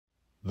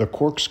The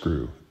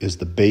corkscrew is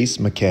the base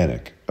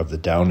mechanic of the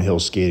downhill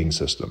skating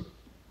system.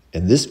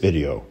 In this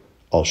video,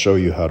 I'll show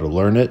you how to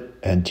learn it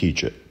and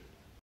teach it.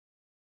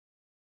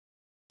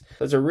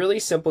 So it's a really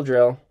simple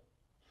drill.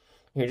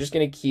 You're just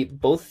going to keep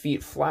both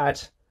feet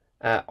flat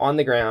on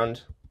the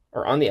ground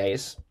or on the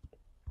ice,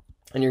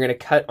 and you're going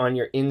to cut on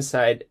your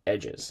inside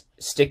edges.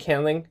 Stick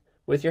handling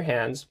with your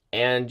hands,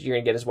 and you're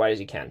going to get as wide as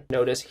you can.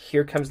 Notice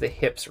here comes the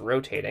hips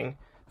rotating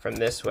from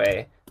this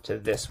way to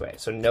this way.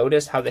 So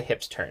notice how the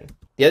hips turn.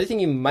 The other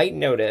thing you might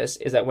notice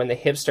is that when the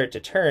hips start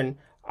to turn,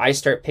 I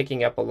start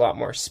picking up a lot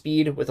more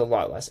speed with a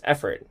lot less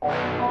effort.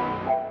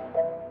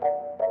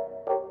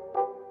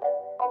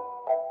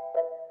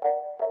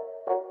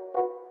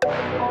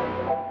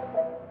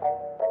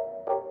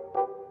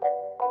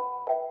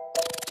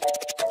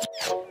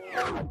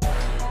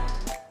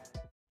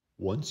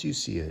 Once you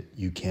see it,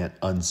 you can't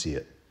unsee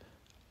it.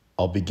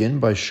 I'll begin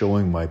by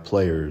showing my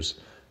players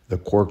the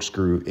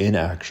corkscrew in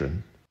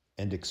action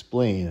and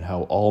explain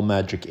how all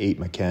Magic 8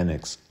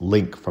 mechanics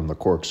link from the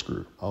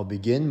corkscrew. I'll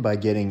begin by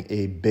getting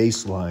a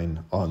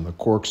baseline on the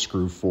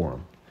corkscrew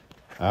form.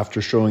 After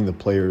showing the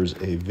players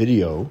a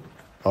video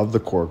of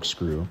the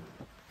corkscrew,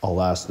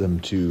 I'll ask them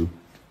to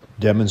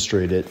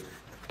demonstrate it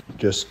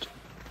just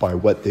by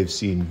what they've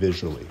seen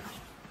visually.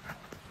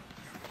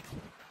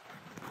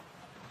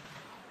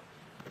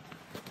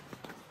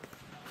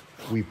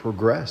 We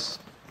progress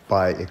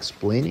by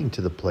explaining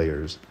to the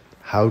players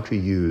how to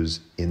use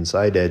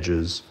inside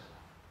edges,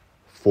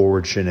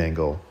 forward shin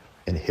angle,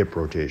 and hip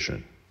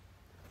rotation.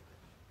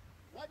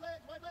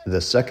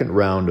 The second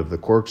round of the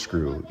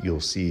corkscrew,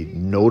 you'll see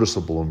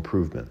noticeable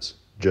improvements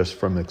just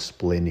from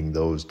explaining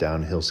those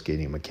downhill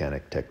skating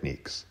mechanic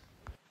techniques.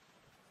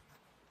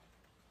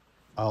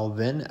 I'll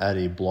then add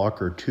a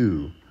block or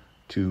two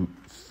to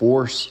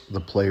force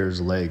the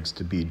player's legs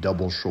to be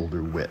double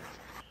shoulder width.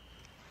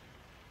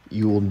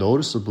 You will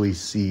noticeably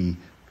see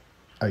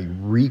a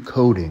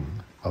recoding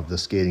of the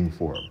skating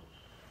form.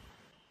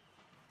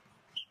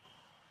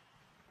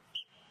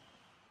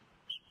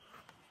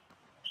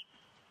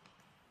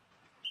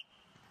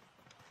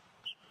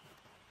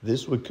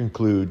 This would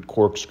conclude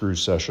corkscrew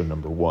session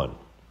number 1.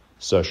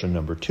 Session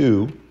number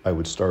 2, I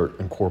would start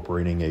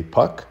incorporating a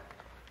puck,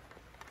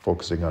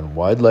 focusing on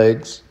wide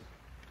legs,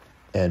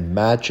 and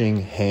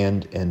matching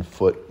hand and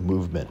foot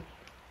movement.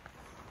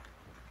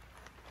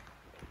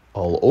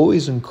 I'll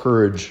always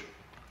encourage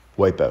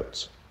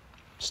wipeouts.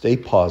 Stay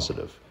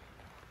positive.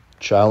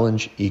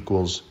 Challenge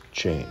equals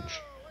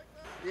change.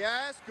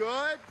 Yes,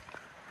 good.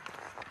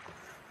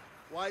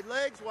 Wide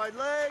legs, wide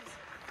legs.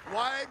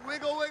 Wide,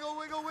 wiggle, wiggle,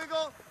 wiggle,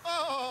 wiggle.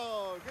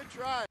 Oh, good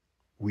try.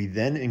 We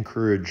then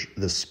encourage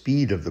the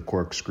speed of the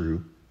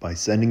corkscrew by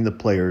sending the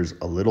players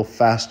a little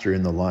faster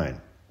in the line.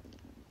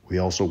 We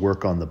also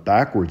work on the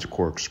backwards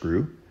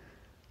corkscrew,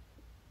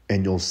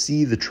 and you'll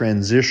see the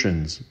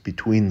transitions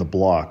between the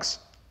blocks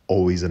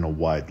always in a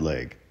wide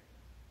leg.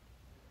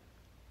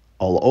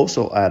 I'll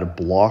also add a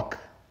block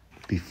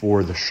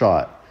before the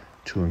shot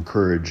to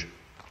encourage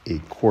a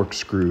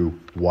corkscrew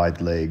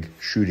wide leg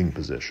shooting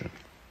position.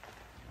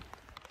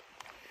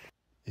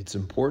 It's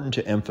important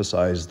to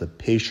emphasize the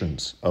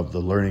patience of the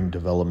learning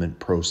development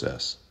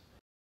process.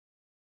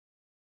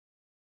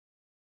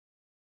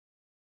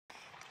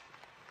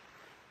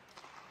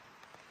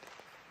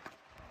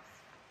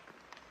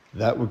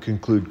 That would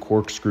conclude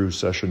corkscrew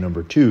session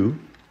number 2.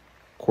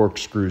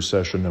 Corkscrew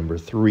session number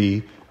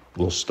 3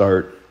 will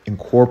start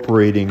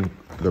incorporating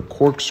the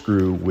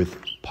corkscrew with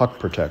puck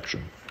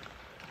protection.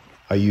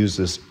 I use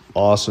this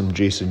awesome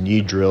Jason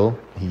Yee drill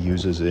he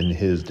uses in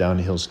his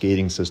downhill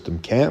skating system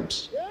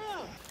camps,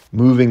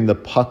 moving the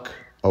puck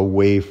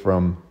away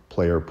from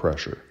player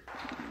pressure.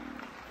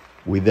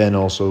 We then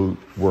also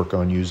work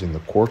on using the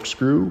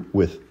corkscrew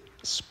with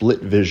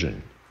split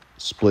vision.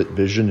 Split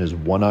vision is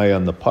one eye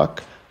on the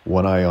puck,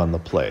 one eye on the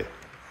play.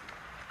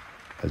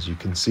 As you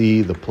can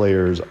see, the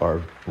players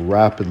are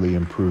rapidly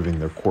improving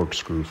their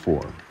corkscrew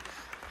form.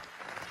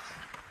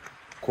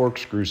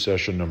 Corkscrew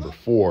session number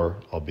 4,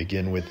 I'll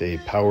begin with a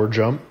power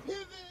jump,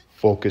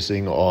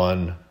 focusing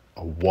on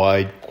a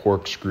wide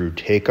corkscrew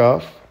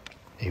takeoff,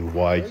 a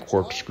wide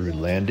corkscrew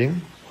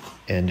landing,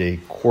 and a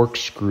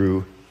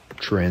corkscrew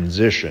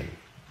transition.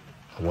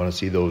 I want to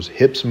see those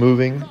hips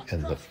moving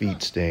and the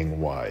feet staying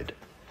wide.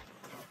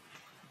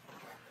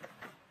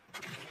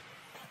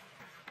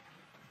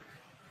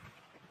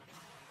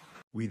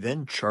 We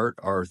then chart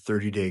our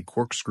 30-day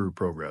corkscrew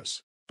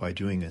progress by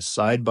doing a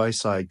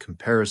side-by-side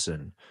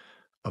comparison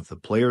of the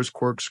player's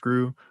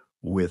corkscrew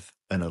with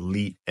an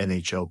elite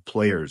NHL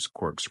player's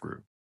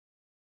corkscrew.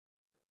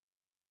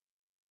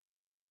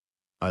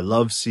 I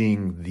love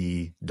seeing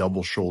the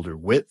double shoulder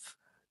width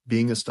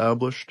being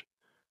established,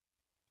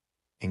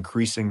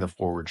 increasing the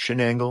forward shin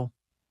angle,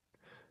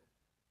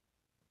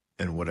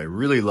 and what I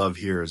really love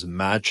here is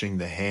matching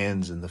the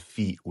hands and the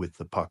feet with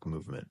the puck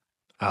movement,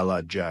 a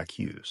la Jack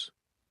Hughes.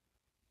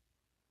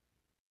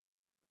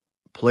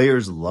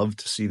 Players love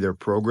to see their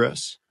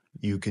progress.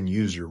 You can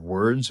use your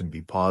words and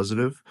be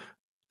positive.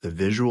 The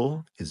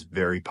visual is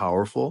very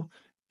powerful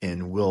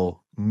and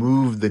will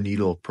move the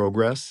needle of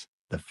progress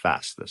the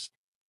fastest.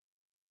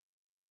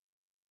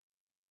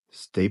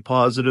 Stay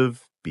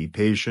positive, be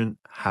patient,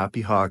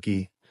 happy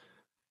hockey,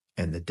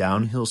 and the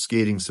downhill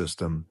skating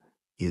system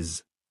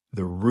is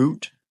the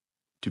route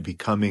to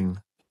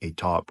becoming a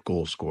top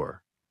goal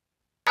scorer.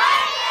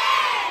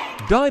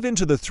 Dive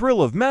into the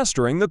thrill of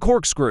mastering the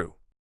corkscrew.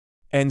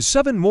 And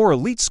 7 more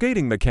elite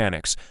skating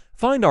mechanics.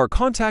 Find our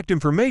contact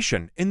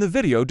information in the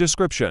video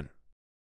description.